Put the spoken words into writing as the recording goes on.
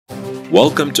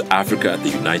Welcome to Africa at the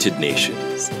United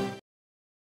Nations.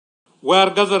 We are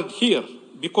gathered here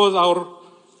because our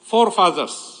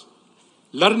forefathers,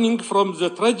 learning from the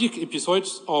tragic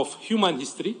episodes of human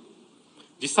history,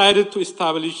 decided to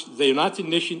establish the United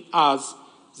Nations as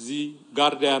the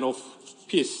guardian of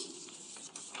peace.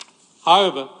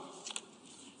 However,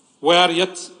 we are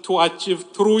yet to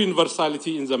achieve true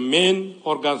universality in the main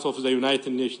organs of the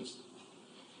United Nations.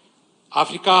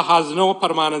 Africa has no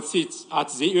permanent seats at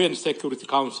the UN Security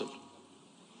Council.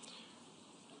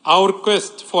 Our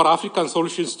quest for African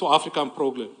solutions to African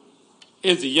problems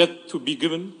is yet to be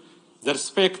given the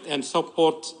respect and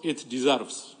support it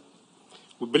deserves.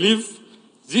 We believe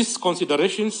these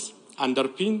considerations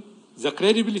underpin the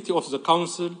credibility of the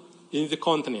Council in the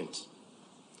continent.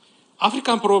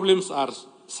 African problems are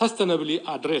sustainably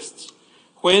addressed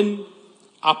when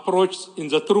approached in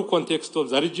the true context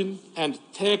of the region and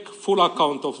take full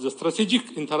account of the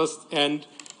strategic interests and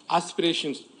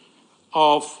aspirations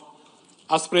of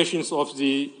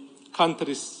the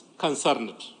countries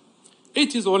concerned.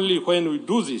 It is only when we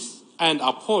do this and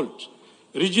uphold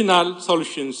regional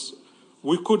solutions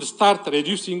we could start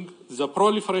reducing the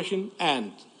proliferation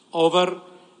and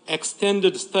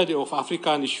overextended study of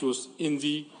African issues in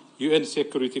the UN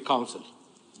Security Council.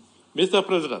 Mr.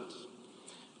 President,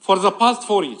 for the past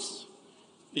 4 years,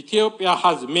 Ethiopia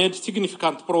has made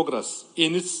significant progress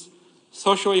in its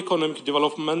socio-economic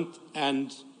development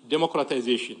and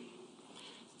democratization.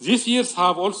 These years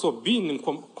have also been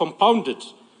compounded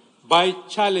by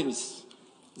challenges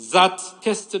that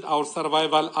tested our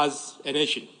survival as a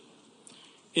nation.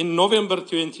 In November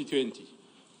 2020,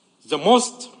 the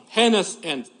most heinous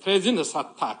and treasonous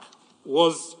attack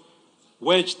was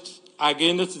waged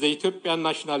against the Ethiopian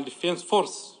National Defense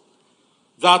Force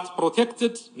that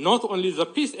protected not only the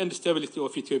peace and stability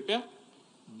of Ethiopia,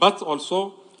 but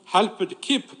also helped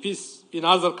keep peace in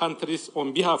other countries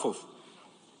on behalf of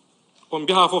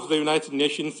the United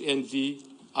Nations and the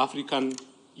African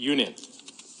Union.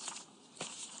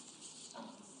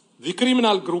 The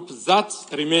criminal group that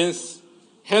remains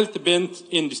hell-bent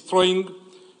in destroying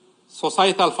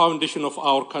societal foundation of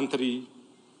our country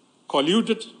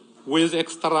colluded with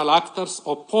external actors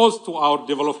opposed to our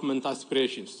development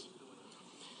aspirations.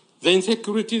 The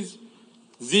insecurity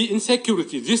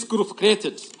this group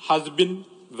created has been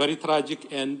very tragic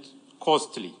and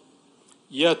costly.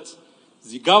 Yet,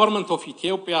 the government of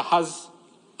Ethiopia has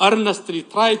earnestly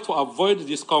tried to avoid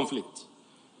this conflict.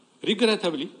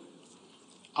 Regrettably,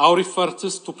 our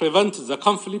efforts to prevent the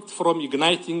conflict from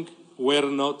igniting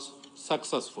were not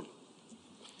successful.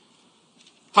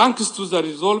 Thanks to the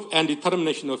resolve and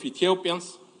determination of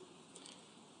Ethiopians,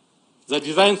 the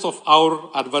designs of our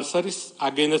adversaries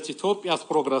against Ethiopia's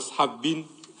progress have been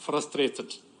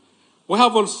frustrated. We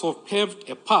have also paved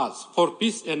a path for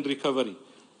peace and recovery,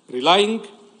 relying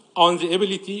on the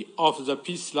ability of the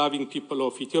peace-loving people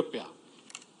of Ethiopia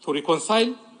to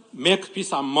reconcile, make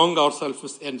peace among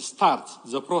ourselves, and start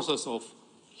the process of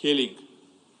healing.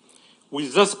 We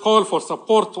thus call for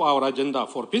support to our agenda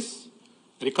for peace,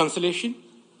 reconciliation,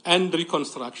 and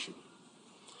reconstruction.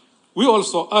 We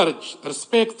also urge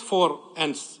respect for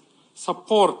and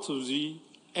support to the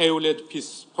EU-led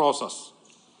peace process.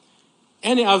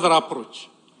 Any other approach,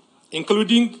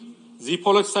 including the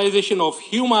politicization of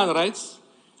human rights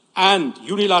and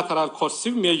unilateral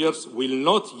coercive measures, will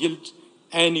not yield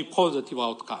any positive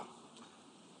outcome.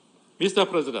 Mr.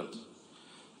 President,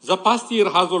 the past year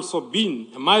has also been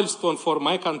a milestone for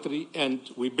my country and,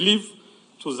 we believe,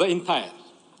 to the entire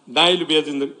Nile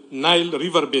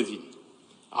River Basin.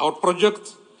 Our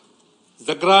project,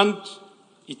 the Grand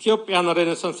Ethiopian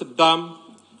Renaissance Dam,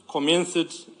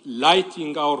 commenced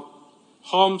lighting our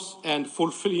homes and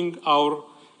fulfilling our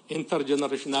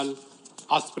intergenerational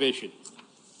aspiration.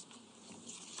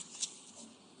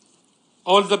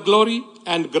 All the glory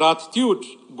and gratitude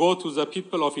go to the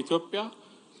people of Ethiopia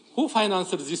who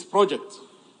financed this project.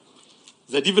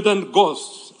 The dividend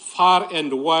goes far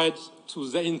and wide to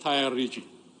the entire region.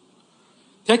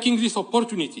 Taking this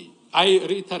opportunity, I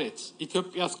reiterate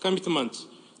Ethiopia's commitment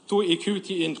to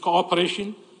equity and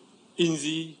cooperation in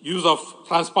the use of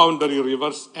transboundary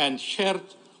rivers and shared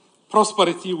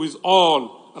prosperity with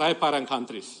all riparian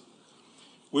countries.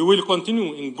 We will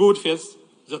continue in good faith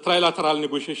the trilateral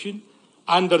negotiation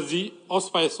under the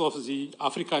auspices of the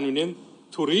African Union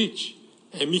to reach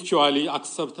a mutually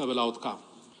acceptable outcome.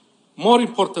 More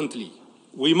importantly,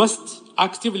 we must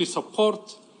actively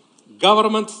support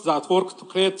governments that work to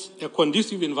create a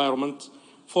conducive environment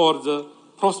for the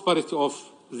prosperity of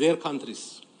their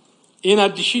countries. In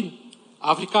addition,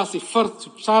 Africa's effort to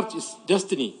chart its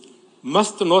destiny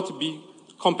must not be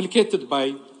complicated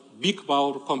by big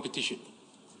power competition.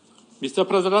 Mr.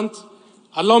 President,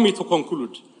 allow me to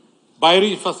conclude by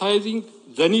re-emphasizing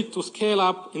the need to scale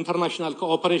up international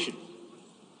cooperation.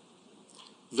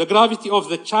 The gravity of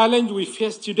the challenge we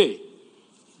face today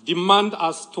demands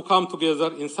us to come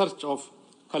together in search of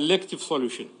collective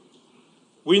solution.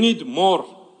 We need more,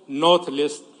 not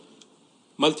less,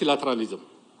 multilateralism.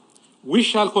 We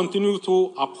shall continue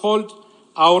to uphold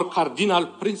our cardinal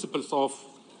principles of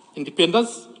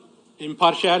independence,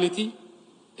 impartiality,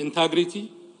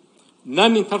 integrity,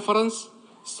 non-interference,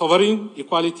 sovereign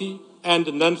equality,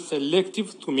 and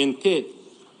non-selective to maintain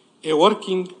a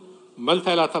working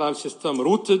multilateral system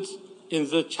rooted in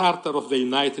the Charter of the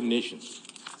United Nations.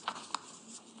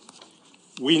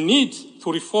 We need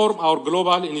to reform our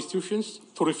global institutions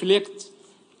to reflect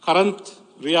current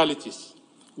realities.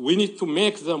 We need to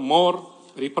make them more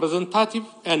representative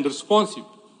and responsive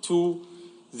to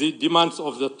the demands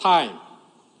of the time.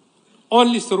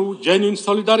 Only through genuine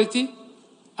solidarity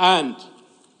and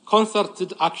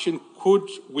concerted action could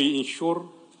we ensure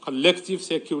collective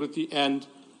security and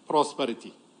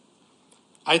prosperity.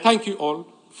 I thank you all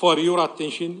for your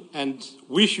attention and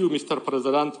wish you, Mr.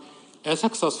 President, a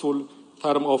successful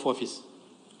term of office.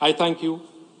 I thank you.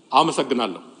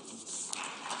 አመሰግናለሁ.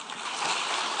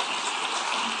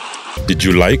 Did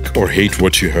you like or hate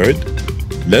what you heard?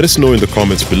 Let us know in the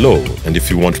comments below, and if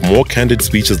you want more candid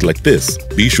speeches like this,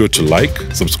 be sure to like,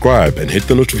 subscribe, and hit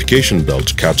the notification bell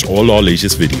to catch all our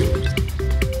latest videos.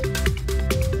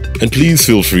 And please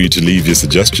feel free to leave your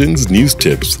suggestions, news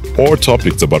tips, or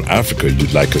topics about Africa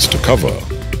you'd like us to cover.